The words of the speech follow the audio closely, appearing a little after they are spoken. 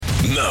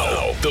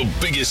Now, the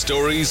biggest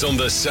stories on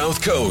the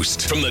South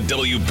Coast from the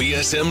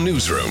WBSM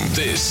Newsroom.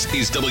 This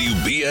is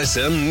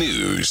WBSM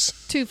News.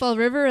 2 Fall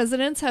River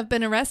residents have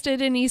been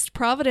arrested in East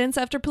Providence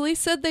after police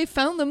said they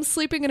found them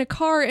sleeping in a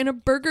car in a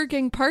Burger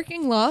King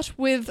parking lot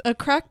with a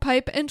crack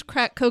pipe and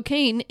crack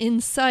cocaine in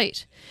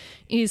sight.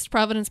 East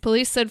Providence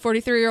police said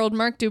 43-year-old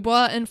Mark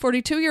Dubois and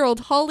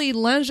 42-year-old Holly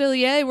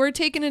Langelier were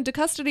taken into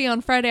custody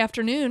on Friday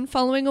afternoon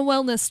following a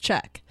wellness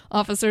check.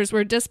 Officers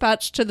were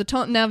dispatched to the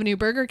Taunton Avenue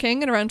Burger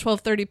King at around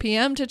 12:30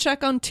 p.m. to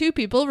check on 2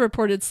 people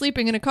reported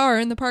sleeping in a car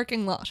in the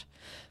parking lot.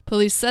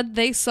 Police said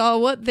they saw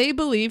what they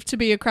believed to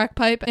be a crack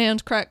pipe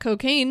and crack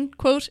cocaine,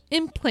 quote,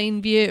 in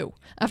plain view.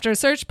 After a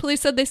search,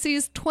 police said they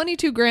seized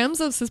 22 grams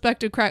of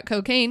suspected crack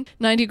cocaine,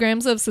 90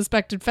 grams of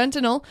suspected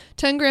fentanyl,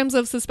 10 grams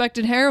of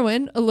suspected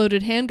heroin, a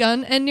loaded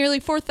handgun, and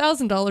nearly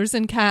 $4,000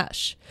 in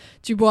cash.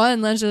 Dubois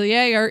and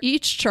Langelier are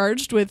each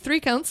charged with 3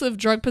 counts of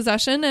drug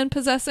possession and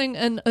possessing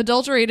an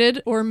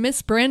adulterated or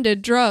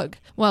misbranded drug,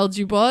 while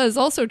Dubois is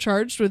also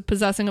charged with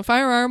possessing a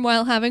firearm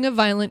while having a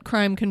violent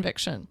crime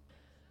conviction.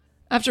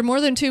 After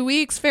more than 2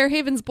 weeks,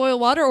 Fairhaven's boil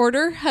water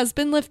order has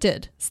been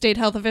lifted. State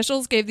health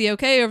officials gave the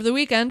okay over the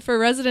weekend for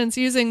residents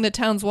using the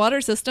town's water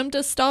system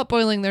to stop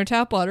boiling their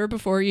tap water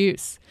before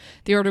use.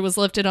 The order was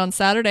lifted on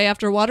Saturday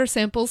after water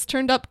samples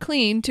turned up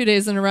clean 2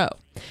 days in a row.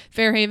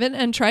 Fairhaven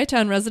and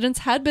Tri-Town residents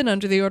had been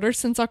under the order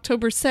since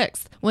October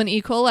 6th, when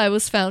E. coli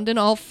was found in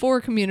all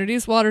 4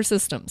 communities' water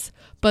systems,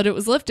 but it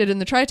was lifted in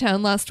the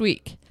Tri-Town last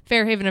week.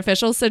 Fairhaven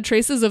officials said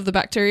traces of the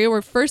bacteria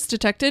were first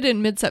detected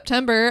in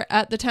mid-September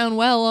at the town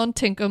well on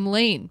Tinkham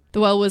Lane. The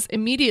well was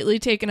immediately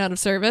taken out of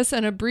service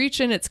and a breach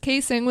in its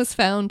casing was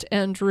found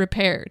and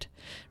repaired.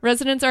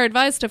 Residents are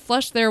advised to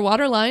flush their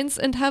water lines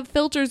and have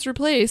filters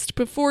replaced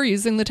before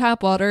using the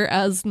tap water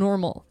as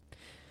normal.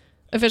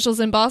 Officials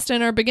in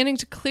Boston are beginning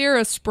to clear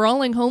a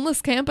sprawling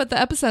homeless camp at the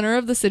epicenter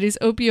of the city's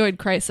opioid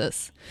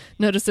crisis.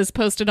 Notices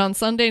posted on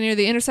Sunday near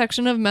the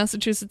intersection of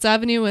Massachusetts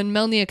Avenue and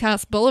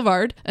Melnia-Cass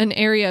Boulevard, an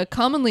area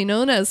commonly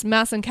known as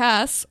Mass and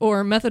Cass,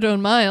 or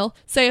Methadone Mile,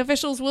 say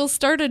officials will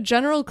start a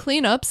general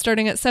cleanup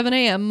starting at 7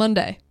 a.m.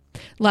 Monday.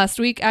 Last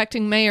week,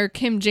 acting Mayor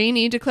Kim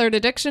Janey declared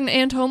addiction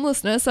and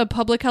homelessness a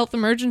public health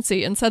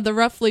emergency and said the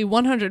roughly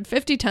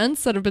 150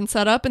 tents that have been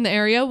set up in the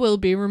area will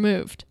be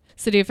removed.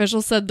 City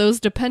officials said those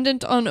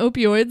dependent on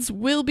opioids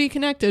will be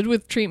connected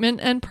with treatment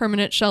and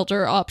permanent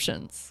shelter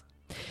options.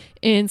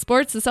 In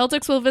sports, the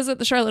Celtics will visit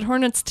the Charlotte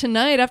Hornets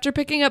tonight after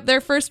picking up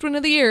their first win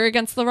of the year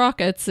against the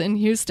Rockets in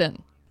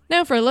Houston.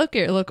 Now for a look at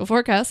your local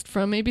forecast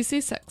from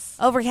ABC6.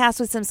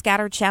 Overcast with some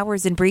scattered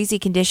showers and breezy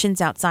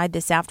conditions outside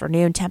this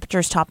afternoon.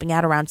 Temperatures topping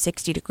out around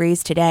 60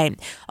 degrees today.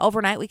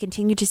 Overnight, we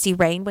continue to see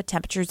rain with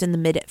temperatures in the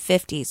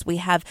mid-50s. We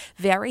have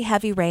very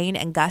heavy rain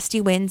and gusty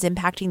winds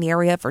impacting the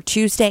area for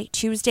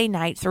Tuesday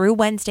night through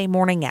Wednesday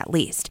morning at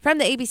least. From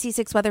the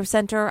ABC6 Weather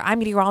Center, I'm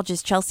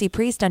meteorologist Chelsea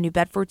Priest on New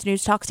Bedford's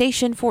News Talk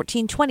Station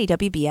 1420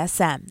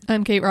 WBSM.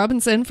 I'm Kate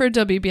Robinson for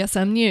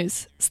WBSM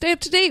News. Stay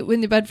up to date with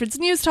New Bedford's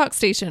News Talk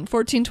Station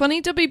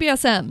 1420 WBSM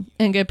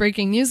and get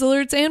breaking news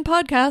alerts and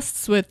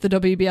podcasts with the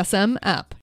WBSM app.